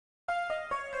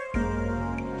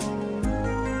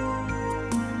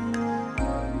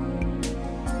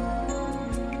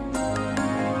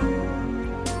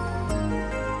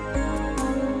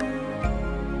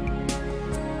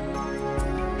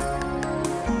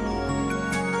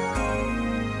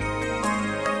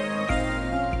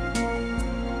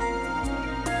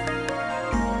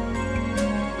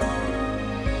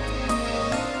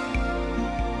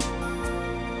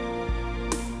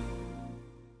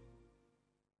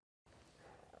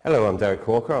Hello, I'm Derek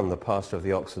Walker. I'm the pastor of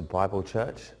the Oxford Bible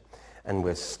Church, and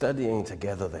we're studying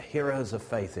together the heroes of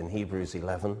faith in Hebrews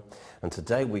 11. And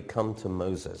today we come to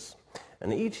Moses.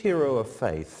 And each hero of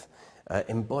faith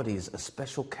embodies a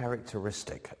special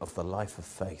characteristic of the life of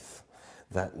faith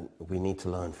that we need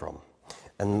to learn from.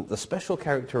 And the special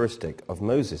characteristic of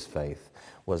Moses' faith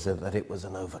was that it was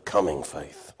an overcoming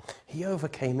faith. He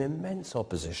overcame immense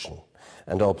opposition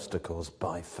and obstacles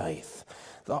by faith.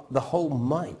 The whole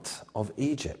might of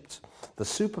Egypt, the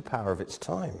superpower of its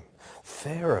time,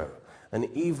 Pharaoh, an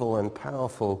evil and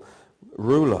powerful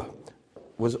ruler,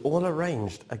 was all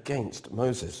arranged against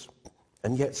Moses.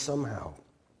 And yet somehow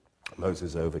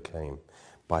Moses overcame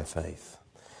by faith.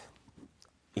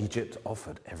 Egypt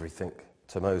offered everything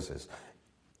to Moses.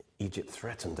 Egypt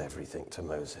threatened everything to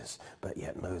Moses, but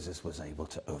yet Moses was able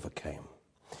to overcome.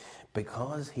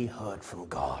 Because he heard from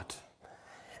God,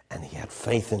 and he had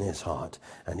faith in his heart,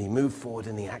 and he moved forward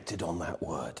and he acted on that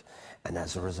word. And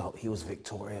as a result, he was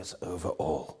victorious over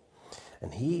all.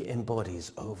 And he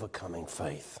embodies overcoming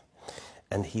faith.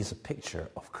 And he's a picture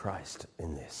of Christ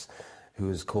in this, who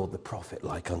is called the prophet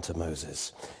like unto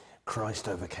Moses. Christ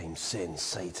overcame sin,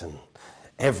 Satan,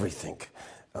 everything,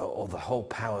 or the whole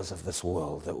powers of this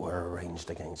world that were arranged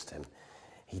against him.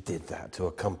 He did that to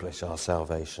accomplish our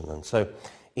salvation. And so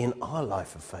in our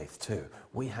life of faith too,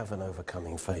 we have an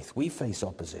overcoming faith. We face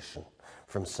opposition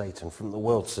from Satan, from the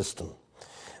world system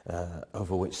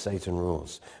over which Satan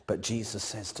rules. But Jesus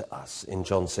says to us in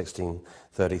John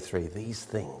 16:33, these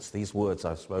things, these words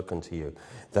I've spoken to you,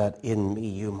 that in me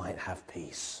you might have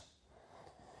peace.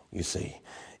 You see,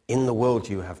 in the world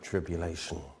you have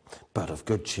tribulation, but of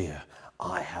good cheer,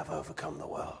 I have overcome the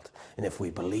world. And if we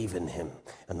believe in him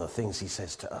and the things he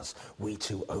says to us, we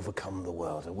too overcome the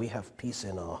world. And we have peace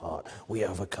in our heart. We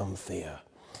overcome fear.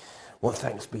 Well,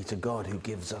 thanks be to God who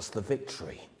gives us the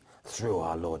victory through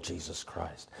our Lord Jesus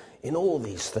Christ. In all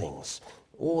these things,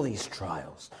 all these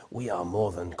trials, we are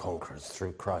more than conquerors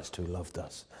through Christ who loved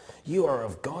us. You are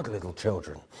of God, little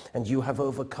children, and you have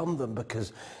overcome them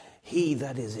because he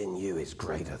that is in you is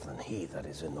greater than he that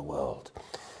is in the world.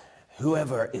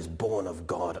 Whoever is born of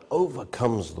God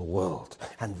overcomes the world.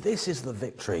 And this is the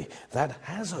victory that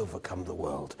has overcome the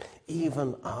world,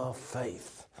 even our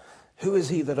faith. Who is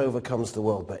he that overcomes the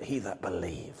world but he that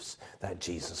believes that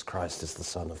Jesus Christ is the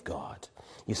Son of God?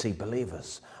 You see,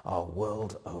 believers are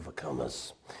world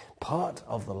overcomers. Part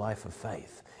of the life of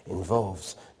faith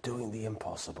involves doing the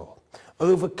impossible,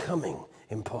 overcoming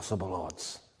impossible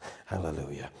odds.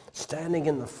 Hallelujah. Standing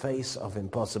in the face of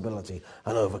impossibility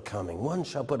and overcoming. One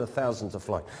shall put 1,000 to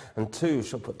flight, and two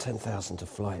shall put 10,000 to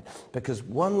flight, because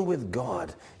one with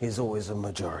God is always a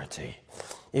majority.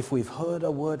 If we've heard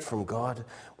a word from God,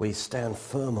 we stand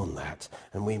firm on that,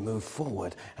 and we move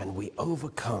forward, and we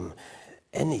overcome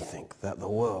anything that the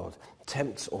world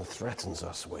tempts or threatens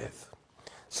us with.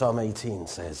 Psalm 18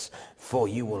 says, for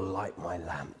you will light my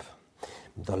lamp.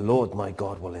 The Lord my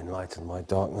God will enlighten my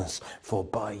darkness, for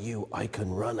by you I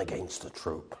can run against a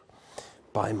troop.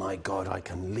 By my God I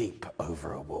can leap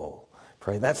over a wall.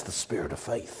 Pray, that's the spirit of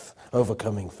faith,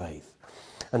 overcoming faith.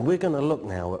 And we're going to look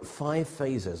now at 5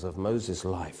 phases of Moses'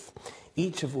 life,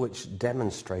 each of which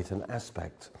demonstrate an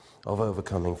aspect of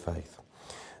overcoming faith.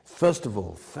 First of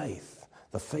all, faith,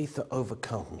 the faith that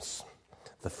overcomes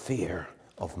the fear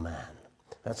of man.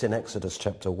 That's in Exodus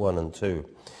chapter 1 and 2.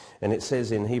 And it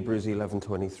says in Hebrews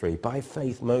 11:23, by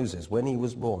faith Moses, when he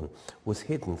was born, was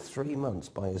hidden 3 months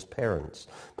by his parents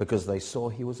because they saw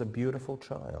he was a beautiful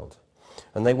child.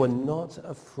 And they were not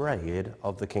afraid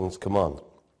of the king's command.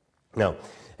 Now,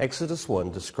 Exodus 1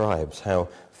 describes how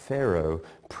Pharaoh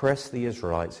pressed the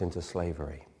Israelites into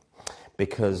slavery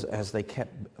because as they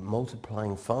kept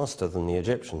multiplying faster than the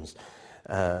Egyptians,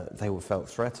 they felt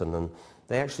threatened, and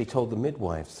they actually told the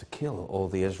midwives to kill all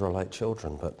the Israelite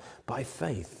children. But by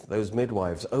faith, those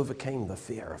midwives overcame the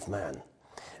fear of man,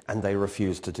 and they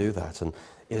refused to do that. And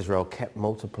Israel kept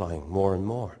multiplying more and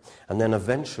more. And then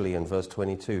eventually in verse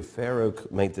 22, Pharaoh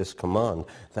made this command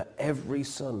that every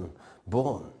son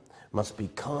born must be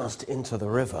cast into the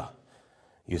river,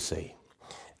 you see.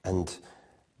 And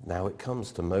now it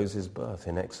comes to Moses' birth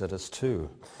in Exodus 2.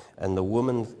 And the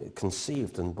woman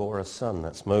conceived and bore a son,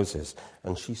 that's Moses.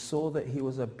 And she saw that he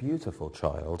was a beautiful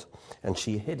child, and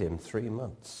she hid him 3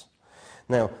 months.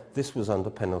 Now, this was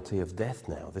under penalty of death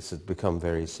now. This had become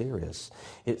very serious.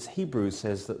 Hebrews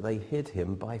says that they hid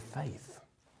him by faith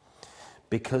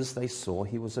because they saw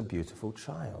he was a beautiful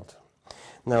child.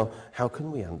 Now, how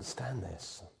can we understand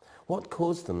this? What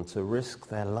caused them to risk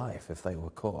their life if they were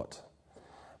caught?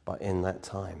 But in that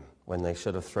time, when they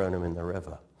should have thrown him in the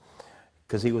river,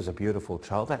 because he was a beautiful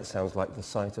child, that sounds like the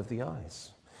sight of the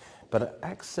eyes. But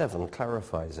Acts 7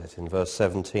 clarifies it in verse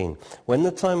 17. When the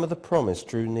time of the promise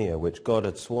drew near, which God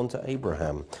had sworn to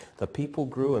Abraham, the people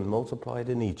grew and multiplied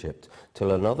in Egypt,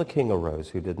 till another king arose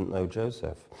who didn't know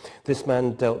Joseph. This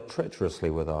man dealt treacherously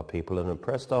with our people and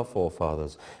oppressed our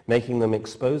forefathers, making them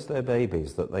expose their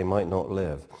babies that they might not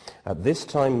live. At this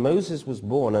time Moses was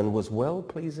born and was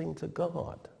well-pleasing to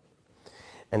God.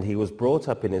 And he was brought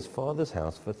up in his father's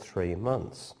house for 3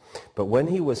 months. But when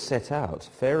he was set out,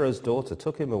 Pharaoh's daughter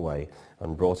took him away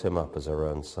and brought him up as her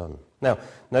own son. Now,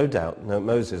 no doubt,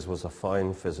 Moses was a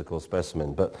fine physical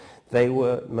specimen, but they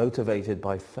were motivated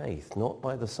by faith, not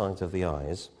by the sight of the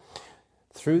eyes.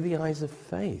 Through the eyes of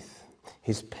faith,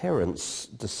 his parents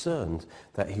discerned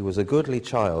that he was a goodly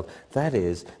child. That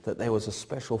is, that there was a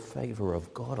special favor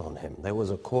of God on him. There was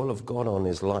a call of God on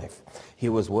his life. He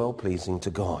was well-pleasing to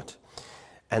God.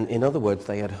 And in other words,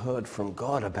 they had heard from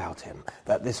God about him,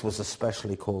 that this was a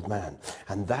specially called man,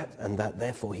 and that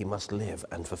therefore he must live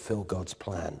and fulfill God's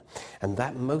plan. And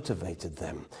that motivated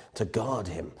them to guard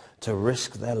him, to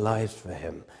risk their lives for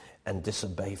him, and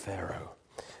disobey Pharaoh.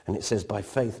 And it says, by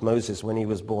faith, Moses, when he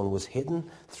was born, was hidden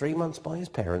 3 months by his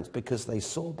parents because they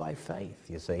saw by faith,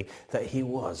 you see, that he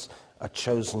was a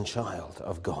chosen child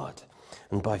of God.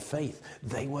 And by faith,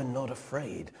 they were not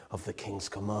afraid of the king's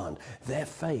command. Their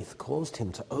faith caused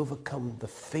him to overcome the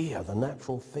fear, the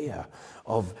natural fear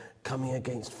of coming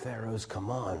against Pharaoh's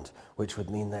command, which would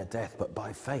mean their death. But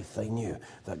by faith, they knew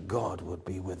that God would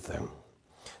be with them.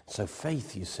 So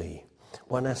faith, you see,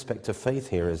 one aspect of faith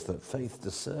here is that faith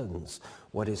discerns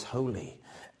what is holy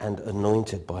and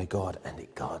anointed by God, and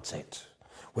it guards it.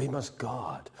 We must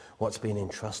guard what's been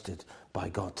entrusted by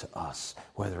God to us,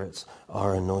 whether it's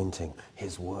our anointing,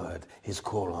 his word, his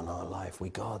call on our life. We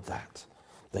guard that.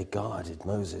 They guarded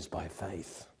Moses by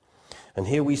faith. And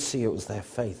here we see it was their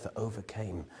faith that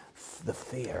overcame the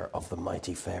fear of the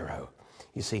mighty Pharaoh.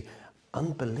 You see,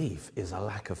 unbelief is a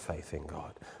lack of faith in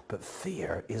God, but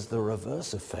fear is the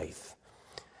reverse of faith.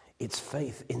 It's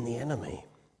faith in the enemy.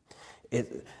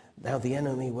 Now the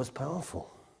enemy was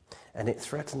powerful, and it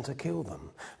threatened to kill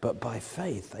them. But by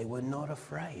faith, they were not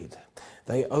afraid.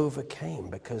 They overcame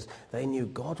because they knew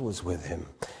God was with him,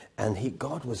 and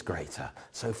God was greater.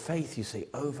 So faith, you see,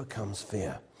 overcomes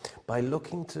fear. By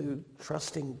looking to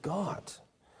trusting God,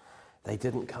 they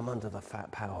didn't come under the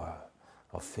fat power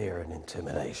of fear and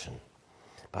intimidation.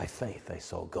 By faith, they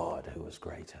saw God who was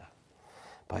greater.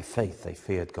 By faith, they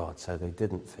feared God, so they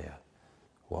didn't fear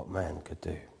what man could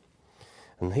do.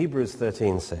 And Hebrews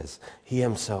 13 says, he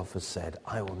himself has said,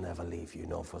 I will never leave you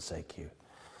nor forsake you.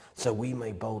 So we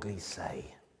may boldly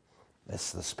say,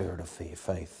 that's the spirit of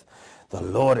faith, the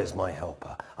Lord is my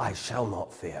helper. I shall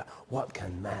not fear. What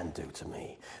can man do to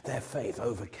me? Their faith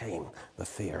overcame the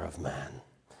fear of man.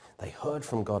 They heard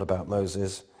from God about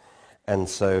Moses, and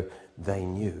so they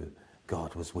knew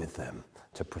God was with them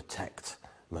to protect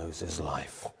Moses'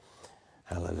 life.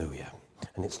 Hallelujah.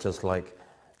 And it's just like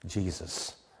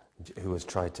Jesus, who was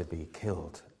tried to be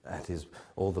killed at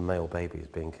all the male babies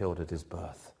being killed at his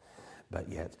birth. But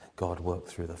yet God worked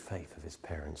through the faith of his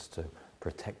parents to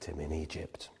protect him in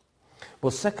Egypt.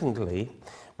 Well, secondly,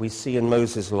 we see in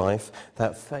Moses' life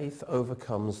that faith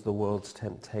overcomes the world's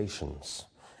temptations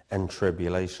and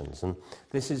tribulations. And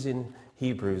this is in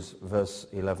Hebrews verse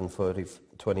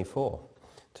 24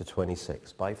 to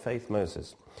 26. By faith,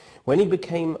 Moses, when he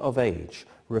became of age,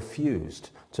 refused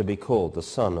to be called the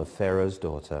son of Pharaoh's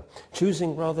daughter,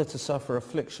 choosing rather to suffer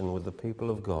affliction with the people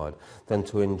of God than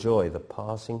to enjoy the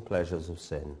passing pleasures of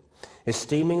sin,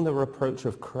 esteeming the reproach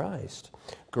of Christ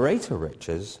greater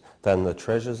riches than the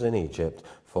treasures in Egypt,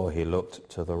 for he looked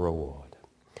to the reward.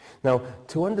 Now,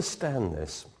 to understand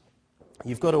this,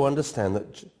 you've got to understand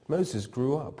that Moses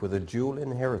grew up with a dual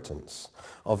inheritance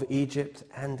of Egypt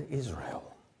and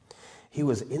Israel. He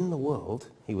was in the world,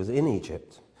 he was in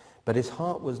Egypt, but his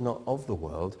heart was not of the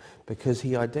world because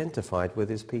he identified with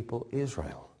his people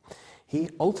Israel. He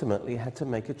ultimately had to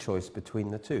make a choice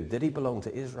between the two. Did he belong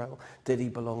to Israel? Did he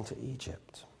belong to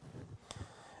Egypt?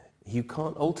 You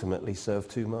can't ultimately serve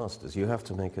two masters. You have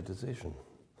to make a decision.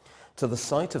 To the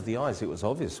sight of the eyes, it was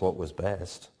obvious what was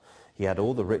best. He had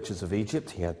all the riches of Egypt.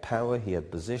 He had power. He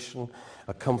had position,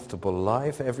 a comfortable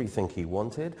life, everything he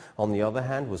wanted. On the other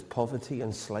hand was poverty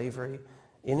and slavery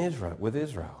in Israel, with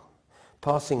Israel.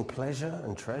 Passing pleasure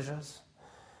and treasures,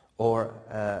 or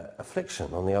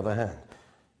affliction on the other hand.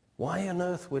 Why on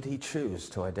earth would he choose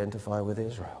to identify with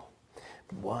Israel?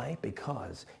 Why?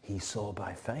 Because he saw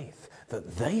by faith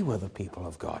that they were the people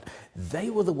of God. They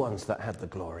were the ones that had the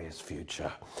glorious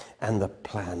future and the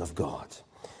plan of God.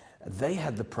 They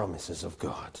had the promises of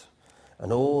God,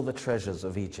 and all the treasures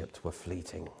of Egypt were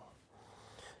fleeting.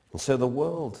 And so the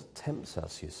world tempts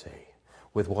us, you see.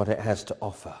 with what it has to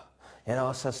offer. It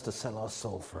asks us to sell our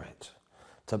soul for it,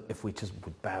 if we just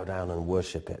would bow down and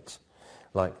worship it,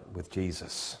 like with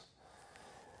Jesus.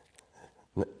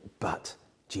 But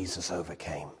Jesus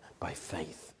overcame by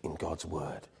faith in God's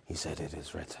word. He said, it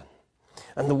is written.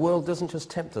 And the world doesn't just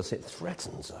tempt us, it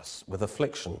threatens us with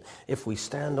affliction if we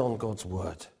stand on God's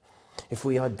word, if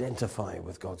we identify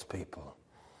with God's people.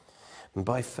 And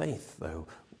by faith, though,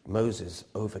 Moses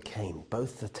overcame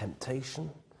both the temptation,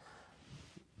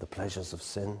 the pleasures of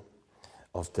sin,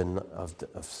 of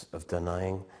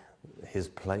denying his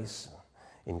place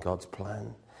in God's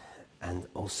plan, and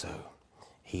also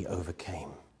he overcame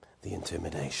the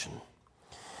intimidation.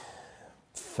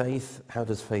 Faith, how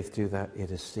does faith do that?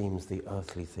 It esteems the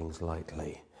earthly things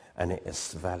lightly, and it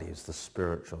values the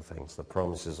spiritual things, the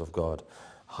promises of God,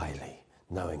 highly,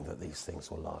 knowing that these things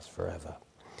will last forever.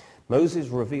 Moses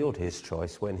revealed his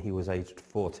choice when he was aged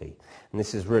 40, and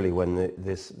this is really when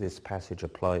this passage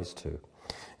applies to.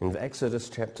 In Exodus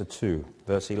chapter 2,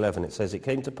 verse 11, it says, "It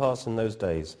came to pass in those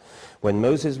days, when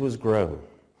Moses was grown,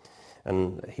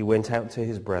 and he went out to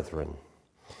his brethren."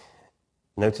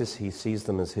 Notice he sees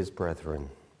them as his brethren.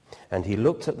 "And he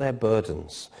looked at their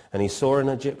burdens, and he saw an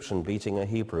Egyptian beating a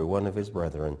Hebrew, one of his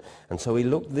brethren. And so he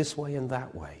looked this way and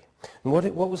that way." And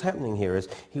what was happening here is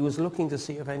he was looking to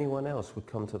see if anyone else would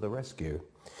come to the rescue,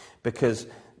 because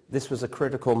this was a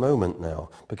critical moment now,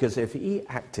 because if he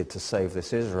acted to save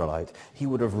this Israelite, he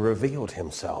would have revealed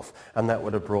himself, and that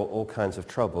would have brought all kinds of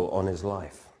trouble on his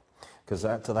life, because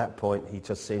to that point he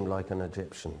just seemed like an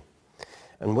Egyptian.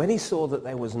 And when he saw that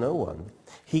there was no one,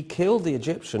 he killed the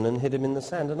Egyptian and hid him in the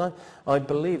sand. And I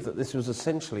believe that this was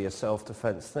essentially a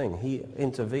self-defense thing. He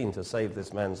intervened to save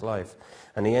this man's life,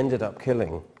 and he ended up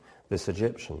killing this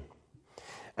Egyptian.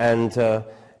 And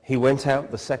he went out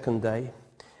the second day,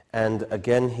 and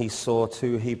again he saw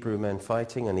two Hebrew men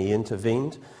fighting, and he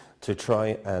intervened to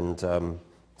try and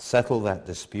settle that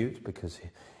dispute, because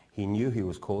he knew he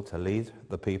was called to lead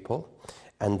the people.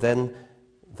 And then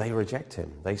they reject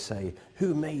him. They say,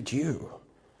 "Who made you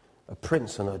a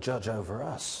prince and a judge over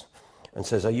us?" And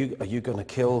says, are you going to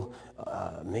kill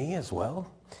me as well?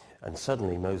 And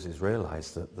suddenly Moses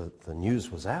realized that the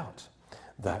news was out,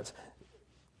 that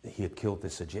he had killed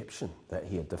this Egyptian, that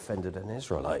he had defended an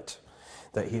Israelite,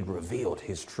 that he had revealed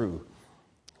his true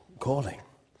calling.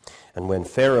 And when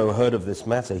Pharaoh heard of this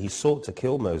matter, he sought to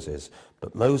kill Moses.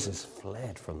 But Moses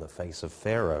fled from the face of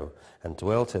Pharaoh and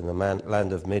dwelt in the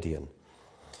land of Midian.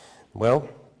 Well,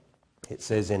 it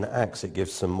says in Acts, it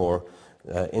gives some more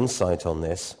insight on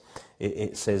this.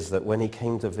 It says that when he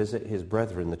came to visit his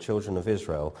brethren, the children of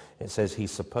Israel, it says he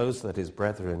supposed that his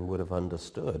brethren would have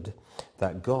understood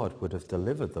that God would have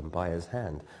delivered them by his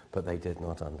hand, but they did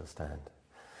not understand.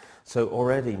 So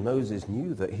already Moses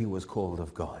knew that he was called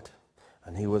of God,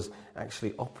 and he was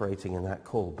actually operating in that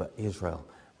call, but Israel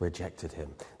rejected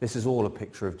him. This is all a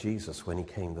picture of Jesus when he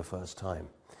came the first time.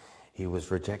 He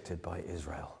was rejected by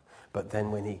Israel. But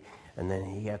then then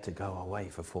he had to go away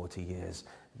for 40 years.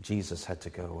 Jesus had to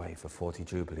go away for 40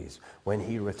 Jubilees. When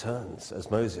he returns, as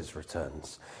Moses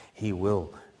returns, he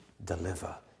will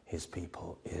deliver his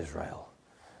people, Israel,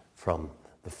 from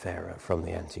the Pharaoh, from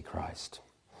the Antichrist.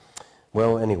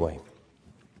 Well, anyway,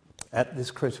 at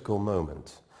this critical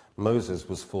moment, Moses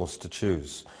was forced to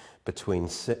choose between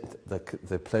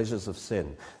the pleasures of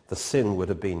sin. The sin would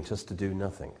have been just to do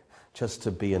nothing, just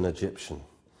to be an Egyptian,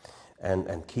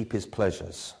 and keep his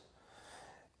pleasures.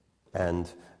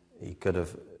 And he could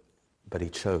have, but he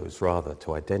chose rather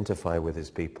to identify with his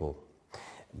people,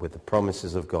 with the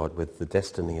promises of God, with the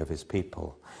destiny of his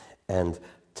people, and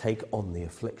take on the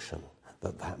affliction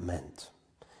that meant.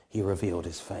 He revealed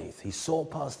his faith. He saw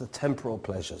past the temporal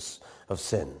pleasures of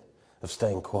sin, of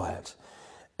staying quiet,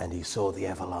 and he saw the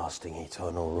everlasting,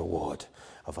 eternal reward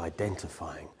of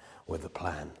identifying with the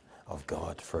plan of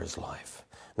God for his life.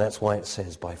 And that's why it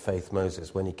says, by faith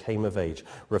Moses, when he came of age,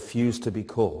 refused to be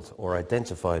called or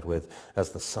identified with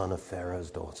as the son of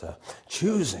Pharaoh's daughter,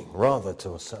 choosing rather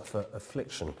to suffer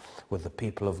affliction with the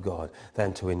people of God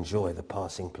than to enjoy the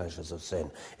passing pleasures of sin,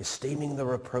 esteeming the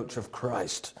reproach of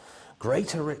Christ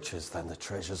greater riches than the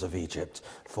treasures of Egypt,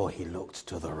 for he looked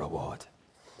to the reward.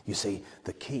 You see,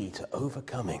 the key to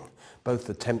overcoming both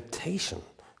the temptation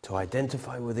to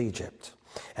identify with Egypt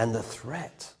and the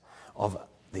threat of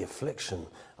the affliction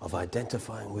of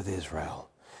identifying with Israel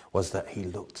was that he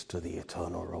looked to the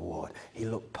eternal reward. He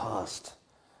looked past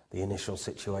the initial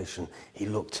situation. He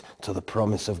looked to the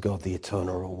promise of God, the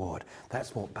eternal reward.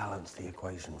 That's what balanced the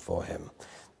equation for him.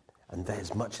 And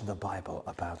there's much in the Bible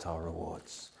about our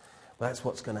rewards. That's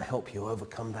what's going to help you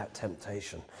overcome that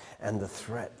temptation and the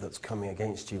threat that's coming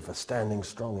against you for standing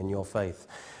strong in your faith.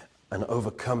 and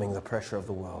overcoming the pressure of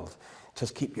the world.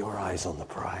 Just keep your eyes on the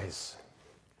prize.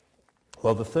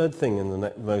 Well, the third thing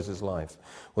in Moses' life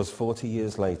was 40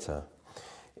 years later.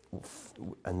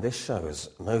 And this shows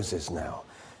Moses now,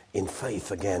 in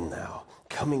faith again now,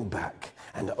 coming back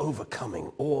and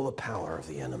overcoming all the power of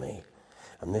the enemy.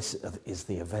 And this is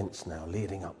the events now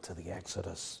leading up to the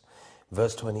Exodus.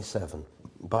 Verse 27,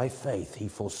 by faith he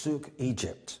forsook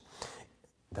Egypt.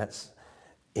 That's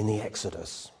in the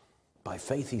Exodus. By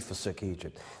faith he forsook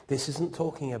Egypt. This isn't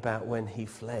talking about when he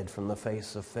fled from the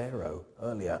face of Pharaoh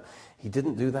earlier. He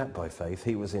didn't do that by faith.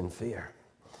 He was in fear.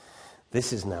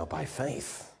 This is now by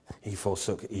faith. He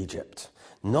forsook Egypt,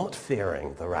 not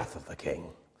fearing the wrath of the king,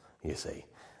 you see.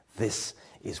 This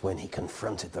is when he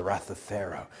confronted the wrath of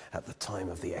Pharaoh at the time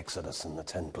of the Exodus and the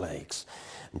 10 plagues.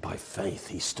 And by faith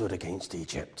he stood against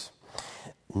Egypt,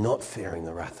 not fearing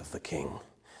the wrath of the king,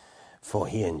 for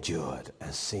he endured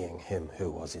as seeing him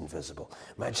who was invisible.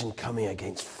 Imagine coming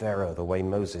against Pharaoh the way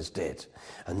Moses did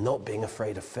and not being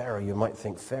afraid of Pharaoh. You might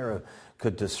think Pharaoh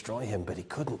could destroy him, but he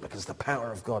couldn't, because the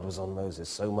power of God was on Moses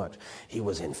so much. He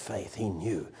was in faith. He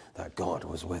knew that God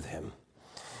was with him.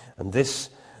 And this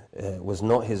was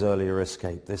not his earlier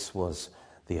escape. This was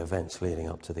the events leading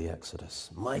up to the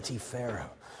Exodus. Mighty Pharaoh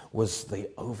was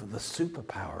over the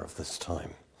superpower of this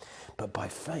time. But by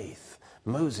faith,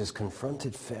 Moses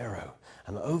confronted Pharaoh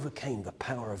and overcame the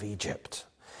power of Egypt.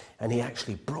 And he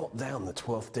actually brought down the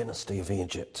 12th dynasty of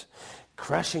Egypt,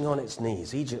 crashing on its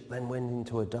knees. Egypt then went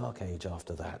into a dark age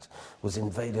after that, was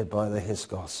invaded by the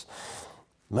Hyksos.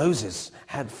 Moses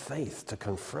had faith to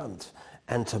confront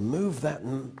and to move that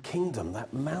kingdom,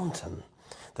 that mountain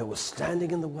that was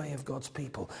standing in the way of God's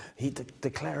people. He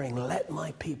declaring, let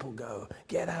my people go,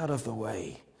 get out of the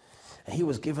way. And he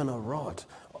was given a rod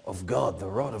of God, the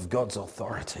rod of God's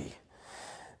authority,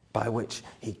 by which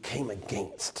he came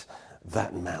against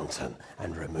that mountain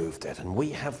and removed it. And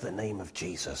we have the name of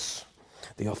Jesus,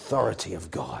 the authority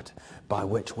of God, by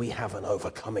which we have an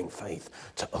overcoming faith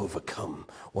to overcome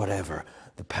whatever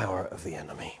the power of the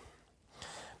enemy.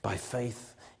 By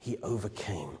faith, he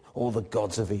overcame all the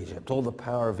gods of Egypt, all the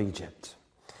power of Egypt.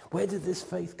 Where did this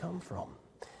faith come from?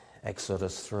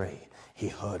 Exodus 3, he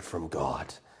heard from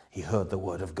God. He heard the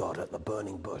word of God at the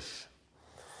burning bush.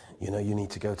 You know, you need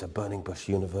to go to Burning Bush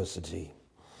University.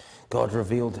 God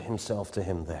revealed himself to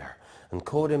him there and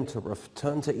called him to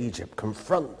return to Egypt,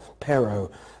 confront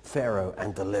Pharaoh,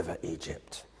 and deliver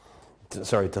Israel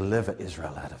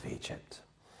out of Egypt.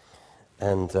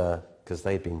 And because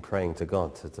they'd been praying to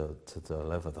God to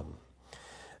deliver them.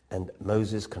 And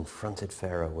Moses confronted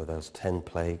Pharaoh with those 10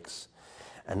 plagues.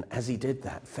 And as he did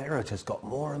that, Pharaoh just got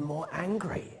more and more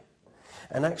angry.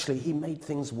 And actually, he made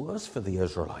things worse for the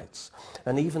Israelites.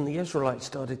 And even the Israelites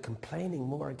started complaining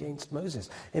more against Moses.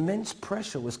 Immense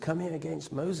pressure was coming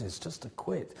against Moses just to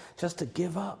quit, just to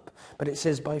give up. But it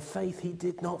says, by faith, he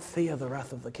did not fear the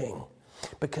wrath of the king,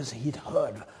 because he'd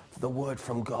heard the word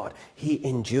from God. He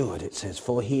endured, it says,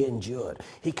 for he endured.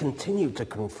 He continued to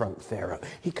confront Pharaoh.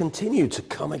 He continued to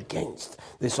come against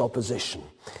this opposition.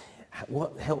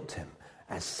 What helped him?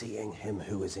 As seeing him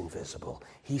who is invisible.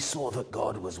 He saw that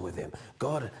God was with him.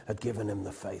 God had given him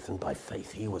the faith, and by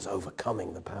faith he was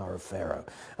overcoming the power of Pharaoh.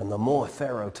 And the more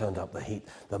Pharaoh turned up the heat,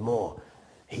 the more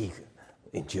he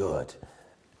endured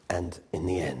and in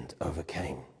the end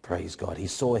overcame. Praise God. He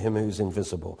saw him who's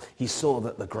invisible. He saw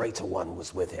that the greater one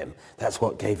was with him. That's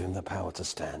what gave him the power to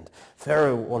stand.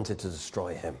 Pharaoh wanted to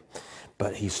destroy him,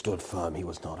 but he stood firm. He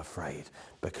was not afraid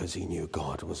because he knew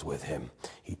God was with him.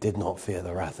 He did not fear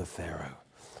the wrath of Pharaoh.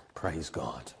 Praise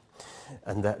God.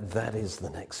 And that is the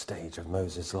next stage of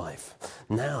Moses' life.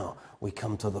 Now we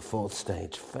come to the fourth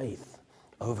stage. Faith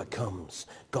overcomes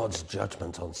God's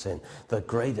judgment on sin. The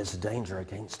greatest danger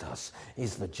against us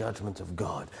is the judgment of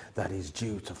God that is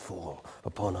due to fall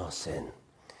upon our sin.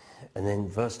 And in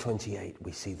verse 28,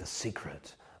 we see the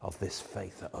secret of this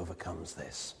faith that overcomes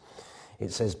this.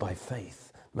 It says, by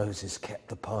faith, Moses kept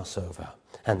the Passover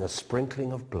and the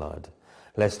sprinkling of blood,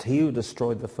 lest he who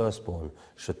destroyed the firstborn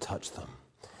should touch them.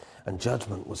 And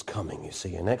judgment was coming, you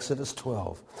see. In Exodus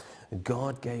 12,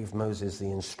 God gave Moses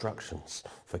the instructions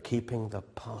for keeping the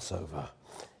Passover.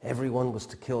 Everyone was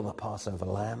to kill the Passover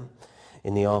lamb.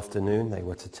 In the afternoon, they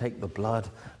were to take the blood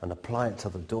and apply it to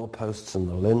the doorposts and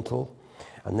the lintel.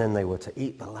 And then they were to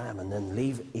eat the lamb and then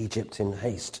leave Egypt in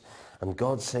haste. And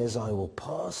God says, I will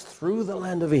pass through the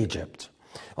land of Egypt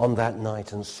on that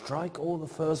night and strike all the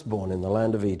firstborn in the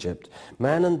land of Egypt,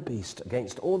 man and beast.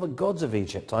 Against all the gods of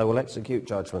Egypt I will execute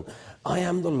judgment. I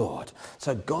am the Lord.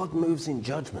 So God moves in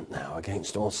judgment now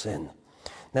against all sin.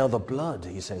 Now the blood,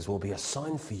 he says, will be a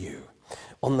sign for you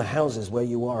on the houses where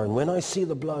you are. And when I see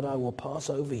the blood, I will pass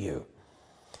over you.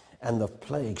 and the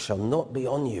plague shall not be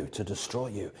on you to destroy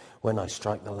you when I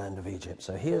strike the land of Egypt.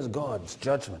 So here's God's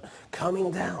judgment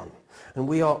coming down. And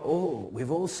we've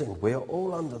all sinned. We are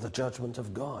all under the judgment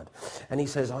of God. And he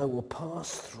says, I will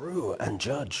pass through and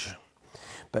judge.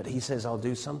 But he says, I'll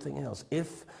do something else.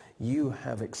 If you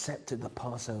have accepted the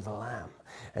Passover lamb,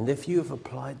 and if you have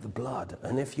applied the blood,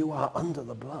 and if you are under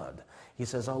the blood, he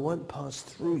says, I won't pass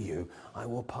through you, I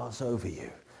will pass over you.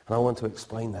 And I want to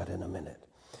explain that in a minute.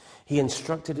 He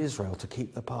instructed Israel to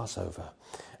keep the Passover.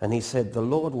 And he said, the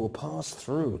Lord will pass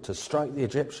through to strike the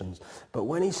Egyptians. But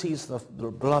when he sees the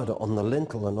blood on the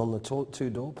lintel and on the two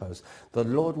doorposts, the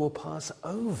Lord will pass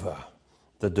over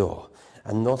the door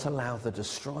and not allow the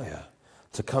destroyer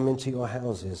to come into your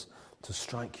houses to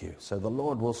strike you. So the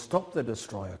Lord will stop the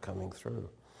destroyer coming through.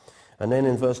 And then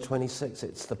in verse 26,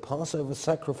 it's the Passover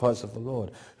sacrifice of the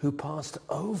Lord who passed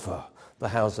over the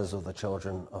houses of the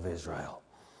children of Israel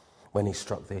when he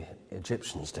struck the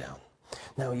Egyptians down.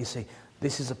 Now you see,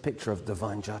 this is a picture of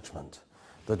divine judgment.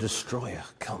 The destroyer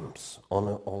comes on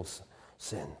all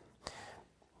sin.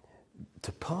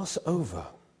 To pass over,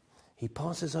 he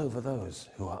passes over those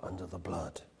who are under the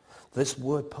blood. This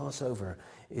word Passover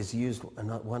is used in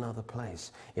one other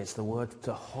place. It's the word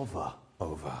to hover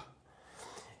over.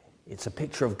 It's a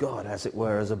picture of God, as it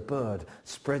were, as a bird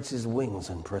spreads his wings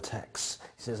and protects.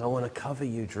 He says, I want to cover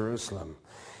you, Jerusalem.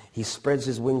 He spreads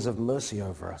his wings of mercy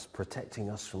over us, protecting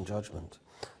us from judgment.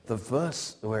 The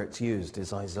verse where it's used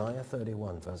is Isaiah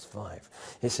 31, verse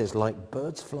 5. It says, like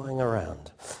birds flying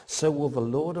around, so will the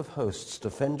Lord of hosts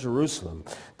defend Jerusalem.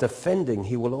 Defending,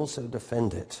 he will also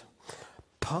defend it.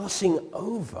 Passing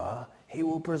over, he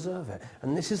will preserve it.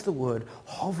 And this is the word,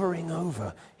 hovering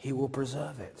over, he will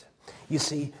preserve it. You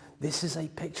see, this is a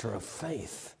picture of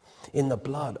faith in the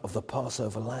blood of the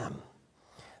Passover lamb.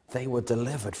 They were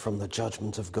delivered from the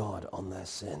judgment of God on their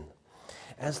sin.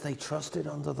 As they trusted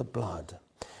under the blood,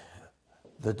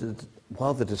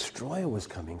 while the destroyer was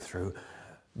coming through,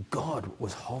 God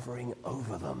was hovering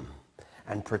over them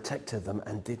and protected them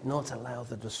and did not allow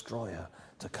the destroyer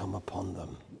to come upon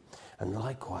them. And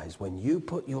likewise, when you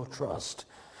put your trust,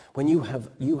 when you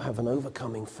have an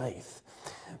overcoming faith,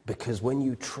 because when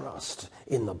you trust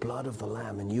in the blood of the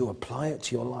Lamb and you apply it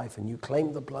to your life and you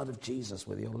claim the blood of Jesus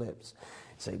with your lips,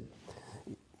 say,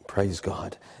 praise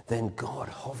God, then God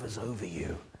hovers over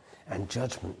you and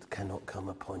judgment cannot come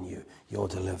upon you. You're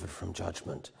delivered from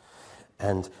judgment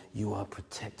and you are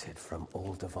protected from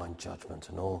all divine judgment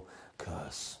and all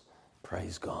curse.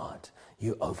 Praise God.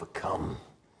 You overcome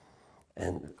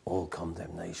and all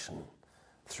condemnation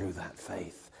through that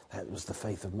faith. That was the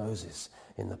faith of Moses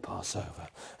in the Passover.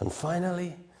 And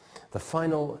finally, the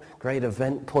final great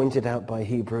event pointed out by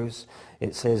Hebrews,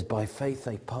 it says, by faith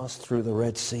they passed through the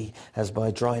Red Sea as by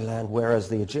dry land, whereas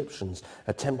the Egyptians,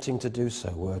 attempting to do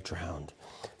so, were drowned.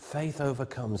 Faith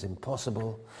overcomes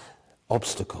impossible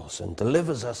obstacles and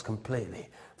delivers us completely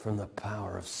from the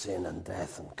power of sin and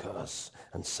death and curse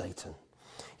and Satan.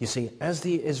 You see, as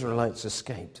the Israelites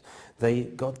escaped,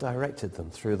 God directed them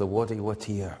through the Wadi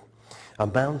Watir, a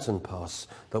mountain pass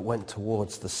that went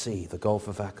towards the sea, the Gulf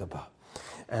of Aqaba.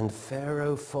 And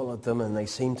Pharaoh followed them, and they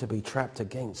seemed to be trapped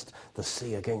against the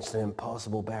sea, against an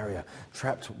impassable barrier,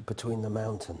 trapped between the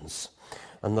mountains.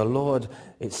 And the Lord,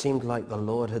 it seemed like the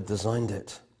Lord had designed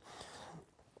it.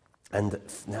 And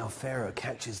now Pharaoh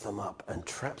catches them up and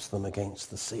traps them against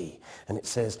the sea. And it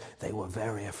says they were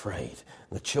very afraid.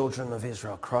 The children of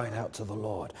Israel cried out to the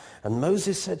Lord. And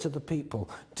Moses said to the people,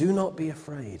 do not be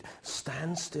afraid.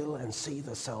 Stand still and see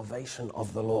the salvation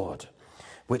of the Lord,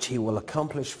 which he will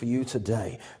accomplish for you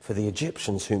today. For the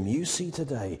Egyptians whom you see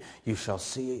today, you shall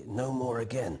see no more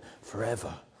again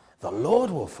forever. The Lord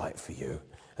will fight for you,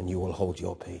 and you will hold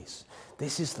your peace.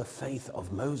 This is the faith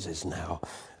of Moses now.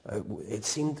 It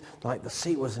seemed like the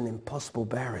sea was an impossible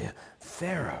barrier.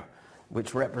 Pharaoh,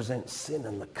 which represents sin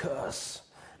and the curse,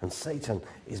 and Satan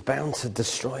is bound to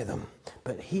destroy them.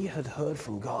 But he had heard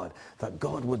from God that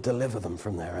God would deliver them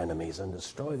from their enemies and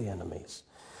destroy the enemies.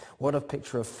 What a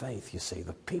picture of faith, you see.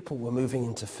 The people were moving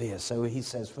into fear. So he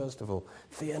says, first of all,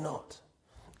 fear not.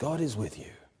 God is with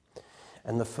you.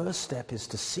 And the first step is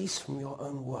to cease from your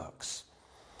own works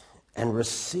and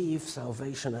receive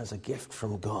salvation as a gift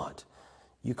from God.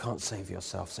 You can't save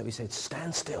yourself. So he said,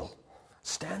 stand still,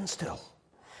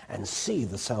 and see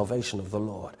the salvation of the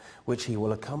Lord, which he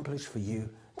will accomplish for you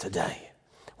today.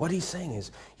 What he's saying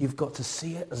is, you've got to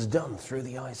see it as done through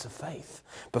the eyes of faith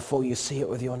before you see it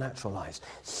with your natural eyes.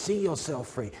 See yourself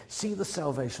free. See the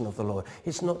salvation of the Lord.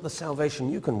 It's not the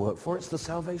salvation you can work for. It's the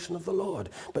salvation of the Lord.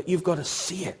 But you've got to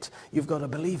see it. You've got to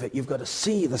believe it. You've got to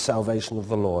see the salvation of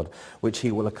the Lord, which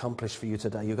he will accomplish for you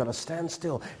today. You've got to stand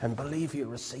still and believe you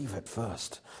receive it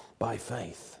first. by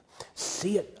faith.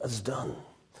 See it as done.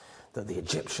 That the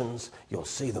Egyptians, you'll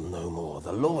see them no more.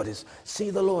 See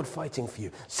the Lord fighting for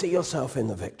you. See yourself in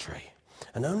the victory.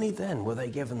 And only then were they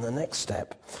given the next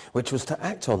step, which was to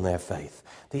act on their faith.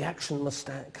 The action must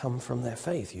come from their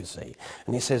faith, you see.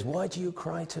 And he says, why do you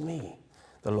cry to me?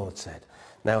 The Lord said.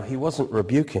 Now, he wasn't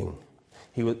rebuking.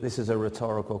 This is a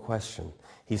rhetorical question.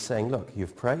 He's saying, look,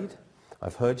 you've prayed.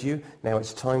 I've heard you. Now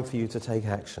it's time for you to take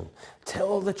action.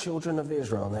 Tell the children of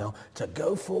Israel now to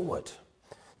go forward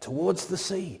towards the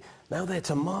sea. Now they're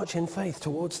to march in faith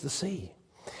towards the sea.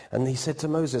 And he said to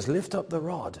Moses, lift up the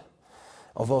rod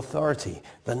of authority,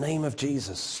 the name of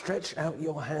Jesus. Stretch out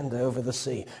your hand over the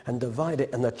sea and divide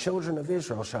it, and the children of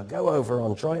Israel shall go over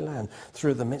on dry land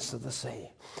through the midst of the sea.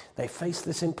 They faced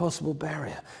this impossible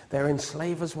barrier. Their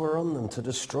enslavers were on them to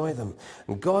destroy them.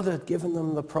 And God had given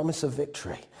them the promise of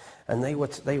victory, and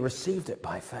they received it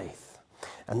by faith.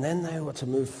 And then they were to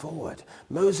move forward.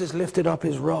 Moses lifted up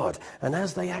his rod, and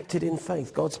as they acted in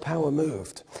faith, God's power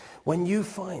moved. When you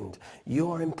find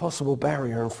your impossible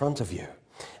barrier in front of you,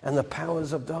 and the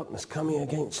powers of darkness coming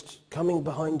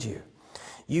behind you,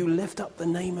 you lift up the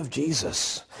name of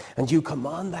Jesus, and you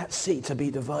command that sea to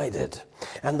be divided,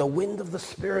 and the wind of the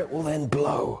Spirit will then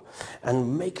blow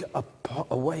and make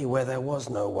a way where there was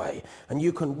no way, and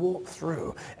you can walk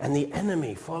through, and the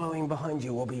enemy following behind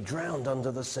you will be drowned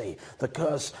under the sea, the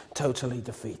curse totally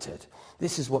defeated.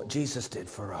 This is what Jesus did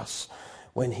for us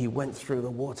when he went through the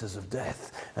waters of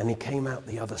death and he came out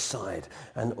the other side,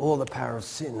 and all the power of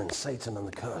sin and Satan and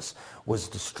the curse was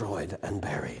destroyed and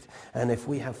buried. And if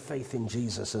we have faith in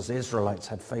Jesus, as the Israelites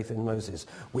had faith in Moses,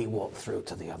 we walk through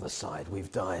to the other side.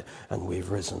 We've died and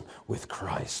we've risen with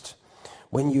Christ.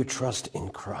 When you trust in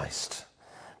Christ,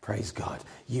 praise God,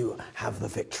 you have the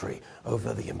victory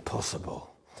over the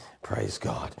impossible. Praise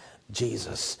God.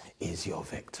 Jesus is your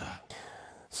victor.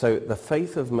 So the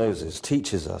faith of Moses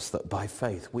teaches us that by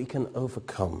faith we can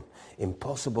overcome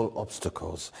impossible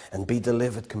obstacles and be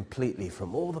delivered completely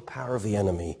from all the power of the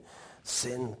enemy,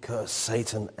 sin, curse,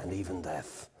 Satan, and even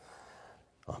death.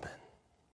 Amen.